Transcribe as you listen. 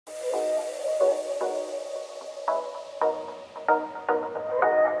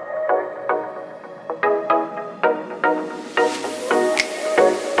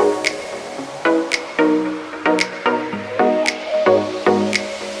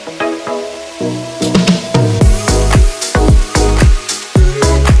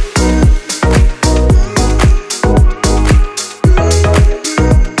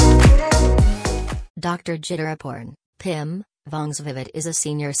Dr. Jitraporn, Pimm, Vongsvivut is a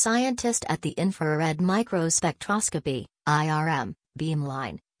senior scientist at the Infrared Microspectroscopy, IRM,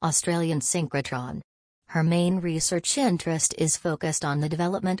 beamline, Australian Synchrotron. Her main research interest is focused on the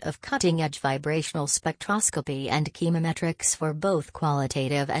development of cutting-edge vibrational spectroscopy and chemometrics for both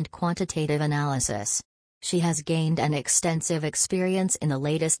qualitative and quantitative analysis. She has gained an extensive experience in the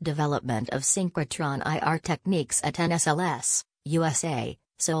latest development of synchrotron-IR techniques at NSLS, USA,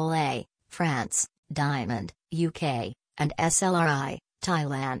 SOLEIL, France, Diamond, UK, and SLRI,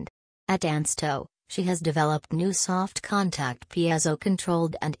 Thailand. At ANSTO, she has developed new soft contact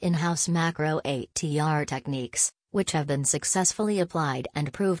piezo-controlled and in-house macro-ATR techniques, which have been successfully applied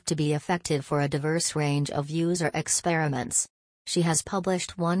and proved to be effective for a diverse range of user experiments. She has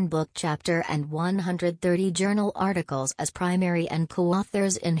published one book chapter and 130 journal articles as primary and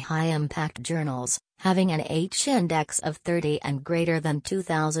co-authors in high-impact journals, having an H-index of 30 and greater than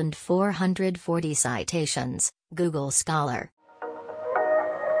 2,440 citations. Google Scholar.